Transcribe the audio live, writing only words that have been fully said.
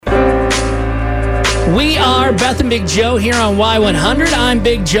We are Beth and Big Joe here on Y100. I'm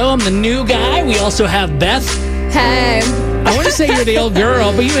Big Joe. I'm the new guy. We also have Beth. Hey. I want to say you're the old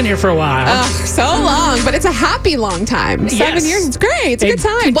girl, but you've been here for a while. So long, but it's a happy long time. 7 years, it's great. It's a good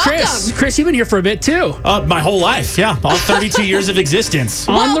time. Welcome. Chris, you've been here for a bit too. My whole life, yeah. All 32 years of existence.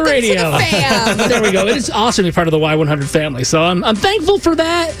 On the radio. To the fam. There we go. It is awesome to be part of the Y100 family. So I'm thankful for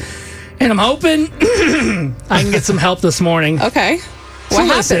that. And I'm hoping I can get some help this morning. Okay. So What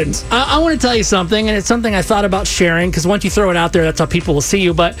listen, happened? I want to tell you something, and it's something I thought about sharing, because once you throw it out there, that's how people will see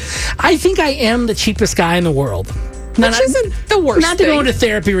you. But I think I am the cheapest guy in the world. Which isn't the worst Not to thing. go into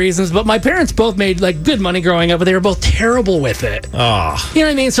therapy reasons, but my parents both made like good money growing up, but they were both terrible with it. Oh. You know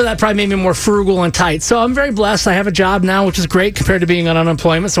what I mean? So that probably made me more frugal and tight. So I'm very blessed. I have a job now, which is great compared to being on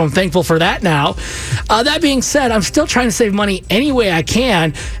unemployment. So I'm thankful for that now. That being said, I'm still trying to save money any way I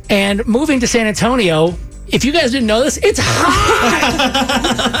can. And moving to San Antonio, if you guys didn't know this, it's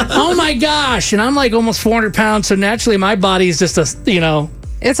hot. Oh my gosh. And I'm like almost 400 pounds. So naturally my body's just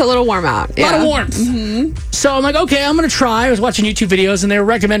It's a little warm out. a lot of warmth. So I'm like, okay, I'm going to try. I was watching YouTube videos, and they were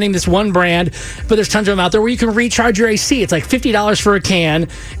recommending this one brand, but there's tons of them out there where you can recharge your AC. It's like $50 for a can,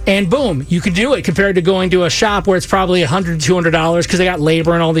 and boom, you can do it compared to going to a shop where it's probably $100 to $200 because they got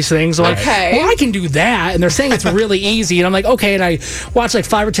labor and all these things. So like, Okay. well, I can do that. And they're saying it's really easy. And I'm like, okay. And I watched like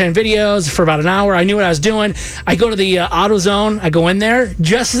 5 or 10 videos for about an hour. I knew what I was doing. I go to the AutoZone. I go in there.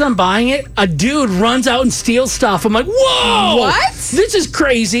 Just as I'm buying it, a dude runs out and steals stuff. I'm like, whoa. What? This is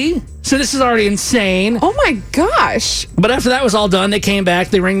crazy. So this is already insane. Oh my gosh. But after that was all done, they came back.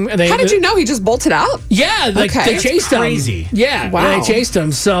 How did you know he just bolted out? Yeah, like Okay. they chased him. Crazy. Yeah, Wow. they chased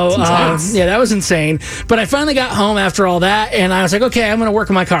him. So intense. yeah, that was insane. But I finally got home after all that, and I was like, okay, I'm going to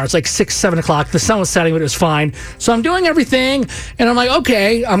work on my car. It's like 6, 7 o'clock. The sun was setting, but it was fine. So I'm doing everything, and I'm like,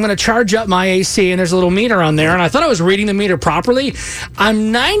 okay, I'm going to charge up my AC, and there's a little meter on there. And I thought I was reading the meter properly.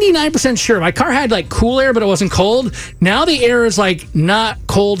 I'm 99% sure my car had like cool air, but it wasn't cold. Now the air is like not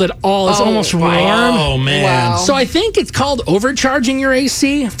cold at all. It's Oh, almost wow. warm. Oh, man. Wow. So I think it's called overcharging your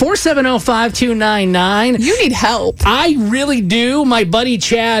AC. 470-5299. You need help. I really do. My buddy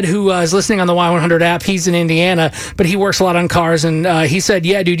Chad, who is listening on the Y100 app, he's in Indiana, but he works a lot on cars, and he said,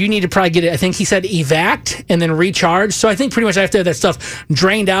 yeah, dude, you need to probably get it. I think he said evac and then recharge. So I think pretty much I have to have that stuff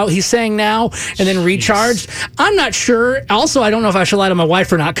drained out, he's saying now, and then recharged. I'm not sure. Also, I don't know if I should lie to my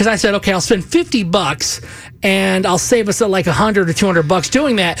wife or not, because I said, okay, I'll spend $50 and I'll save us like $100 or $200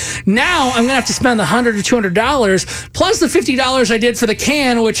 doing that. Now I'm gonna have to spend the $100 or $200 plus the $50 I did for the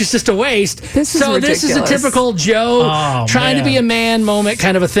can, which is just a waste. This is This is a ridiculous. typical Joe Oh, trying to be a man. man moment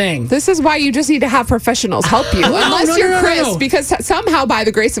kind of a thing. This is why you just need to have professionals help you. Unless no, you're no, Chris, no. because somehow, by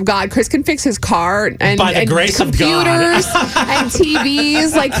the grace of God, Chris can fix his car and, By the and grace of computers and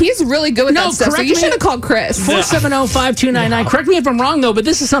TVs. Like, he's really good with No, that stuff. So correct you me- should have called Chris. 470-5299. Correct me if I'm wrong, though, but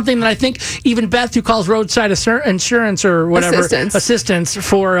this is something that I think even Beth, who calls roadside insurance or whatever, assistance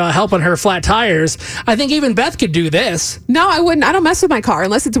for help on her flat tires, I think even Beth could do this. No, I wouldn't. I don't mess with my car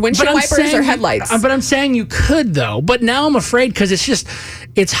unless it's windshield wipers or headlights. But I'm saying you could, though. But now I'm afraid because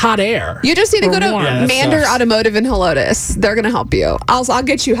it's hot air. You just need to Or go to warm. Yeah, that Mander sucks. Automotive in Helotes. They're gonna help you. I'll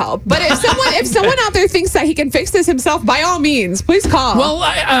get you help. But if someone out there thinks that he can fix this himself, by all means, please call. Well,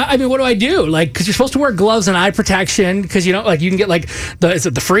 I mean, what do I do? Like, because you're supposed to wear gloves and eye protection because you like you can get like is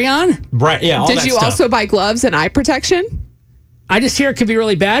it the Freon? Right, yeah, all did that you stuff. also buy gloves and eye protection? I just hear it could be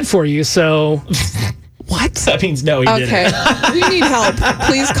really bad for you. So What? That means no, he Okay, didn't. we need help.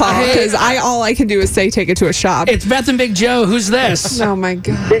 Please call because all I can do is say take it to a shop. it's Beth and Big Joe. Who's this? Oh my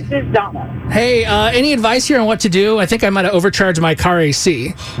god. This is Donna. Hey, any advice here on what to do? I think I might have overcharged my car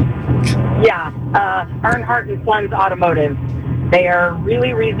AC. Yeah, Earnhardt and Sons Automotive. They are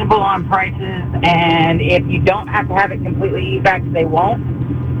really reasonable on prices, and if you don't have to have it completely evac, they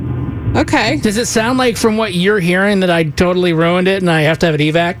won't. Okay. Does it sound like from what you're hearing that I totally ruined it and I have to have it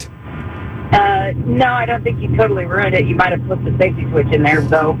evac? No, I don't think you totally ruined it. You might have flipped the safety switch in there,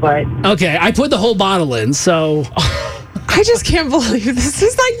 though, but Okay, I put the whole bottle in, so I just can't believe this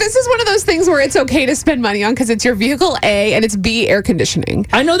is one of those things where it's okay to spend money on because it's your vehicle A and it's B, air conditioning.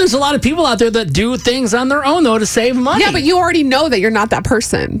 I know there's a lot of people out there that do things on their own though to save money. Yeah, but you already know that you're not that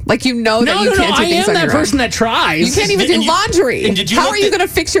person. Like you know that you can't do I things am on that your person own. that tries. You can't even And do laundry. and did you How look are you at- going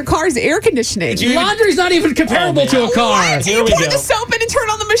to fix your car's air conditioning? Laundry's not even comparable to a car. What? Here You we pour go. the soap in and turn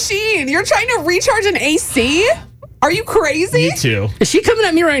on the machine. You're trying to recharge an AC? Are you crazy? Me too. Is she coming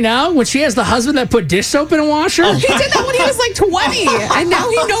at me right now when she has the husband that put dish soap in a washer? He did that when he was like 20, and now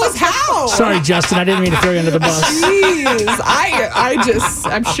he knows how. Sorry, Justin, I didn't mean to throw you under the bus.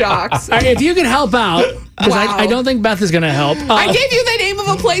 Jeez, I'm shocked. All right, if you can help out, because Wow. I don't think Beth is going to help. I gave you the name of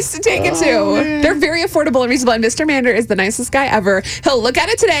a place to take it to. They're very affordable and reasonable. And Mr. Mander is the nicest guy ever. He'll look at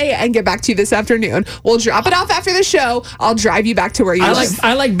it today and get back to you this afternoon. We'll drop it off after the show. I'll drive you back to where you live.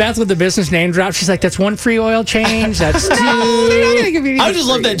 I like Beth with the business name drop. She's like, that's one free oil change. That's two. They're not gonna give you I anything just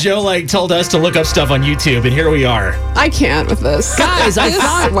love free. that Joe told us to look up stuff on YouTube, and here we are. I can't with this. Guys, I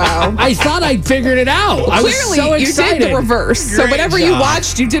thought I figured it out. I was Clearly, so you excited. did the reverse. So Great whatever you job.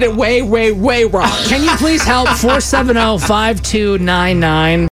 watched, you did it way, way, way wrong. Can you please help? 470-5299.